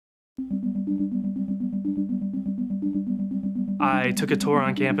I took a tour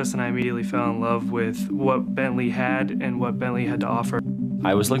on campus and I immediately fell in love with what Bentley had and what Bentley had to offer.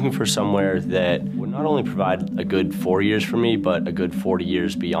 I was looking for somewhere that would not only provide a good 4 years for me, but a good 40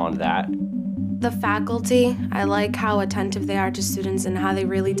 years beyond that. The faculty, I like how attentive they are to students and how they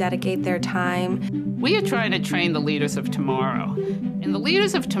really dedicate their time. We are trying to train the leaders of tomorrow. And the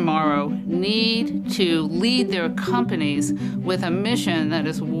leaders of tomorrow need to lead their companies with a mission that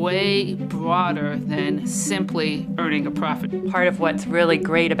is way broader than simply earning a profit. Part of what's really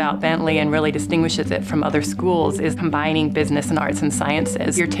great about Bentley and really distinguishes it from other schools is combining business and arts and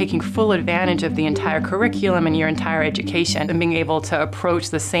sciences. You're taking full advantage of the entire curriculum and your entire education and being able to approach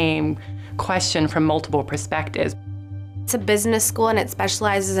the same question from multiple perspectives. It's a business school and it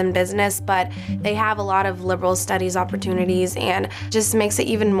specializes in business, but they have a lot of liberal studies opportunities and just makes it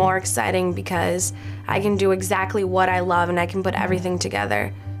even more exciting because I can do exactly what I love and I can put everything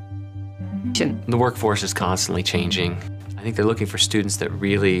together. The workforce is constantly changing. I think they're looking for students that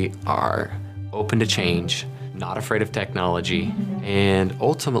really are open to change, not afraid of technology, and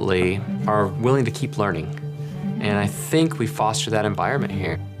ultimately are willing to keep learning. And I think we foster that environment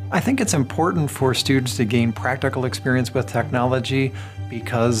here. I think it's important for students to gain practical experience with technology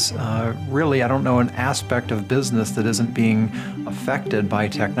because really I don't know an aspect of business that isn't being affected by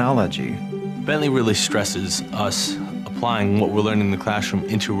technology. Bentley really stresses us applying what we're learning in the classroom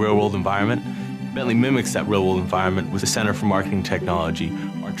into a real-world environment. Bentley mimics that real-world environment with the Center for Marketing Technology,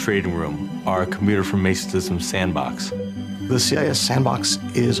 our trading room, our computer information sandbox. The CIS Sandbox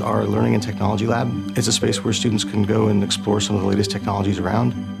is our learning and technology lab. It's a space where students can go and explore some of the latest technologies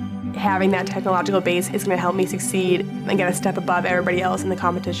around. Having that technological base is going to help me succeed and get a step above everybody else in the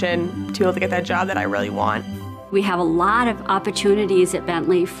competition to be able to get that job that I really want. We have a lot of opportunities at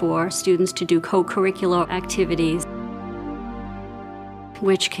Bentley for students to do co-curricular activities,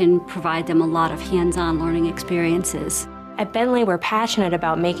 which can provide them a lot of hands-on learning experiences. At Bentley, we're passionate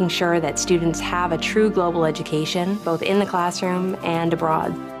about making sure that students have a true global education, both in the classroom and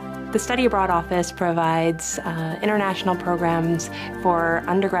abroad. The Study Abroad office provides international programs for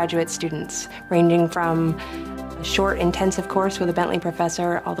undergraduate students, ranging from a short intensive course with a Bentley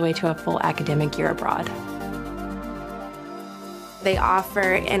professor all the way to a full academic year abroad. They offer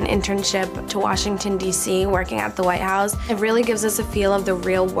an internship to Washington, D.C., working at the White House. It really gives us a feel of the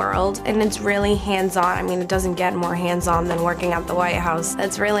real world, and it's really hands-on. I mean, it doesn't get more hands-on than working at the White House.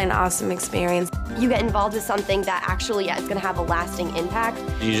 It's really an awesome experience. You get involved with something that actually is going to have a lasting impact.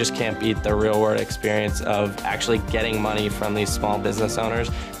 You just can't beat the real-world experience of actually getting money from these small business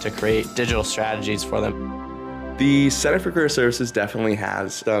owners to create digital strategies for them. The Center for Career Services definitely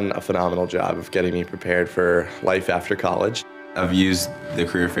has done a phenomenal job of getting me prepared for life after college. I've used the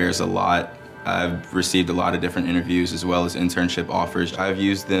career fairs a lot. I've received a lot of different interviews as well as internship offers. I've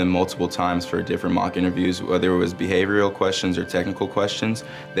used them multiple times for different mock interviews, whether it was behavioral questions or technical questions.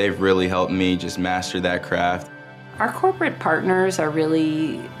 They've really helped me just master that craft. Our corporate partners are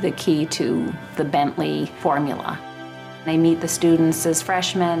really the key to the Bentley formula. They meet the students as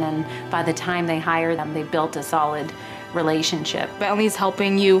freshmen, and by the time they hire them, they've built a solid relationship. Bentley's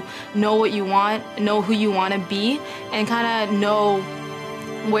helping you know what you want, know who you want to be, and kind of know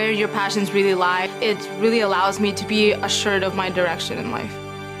where your passions really lie. It really allows me to be assured of my direction in life.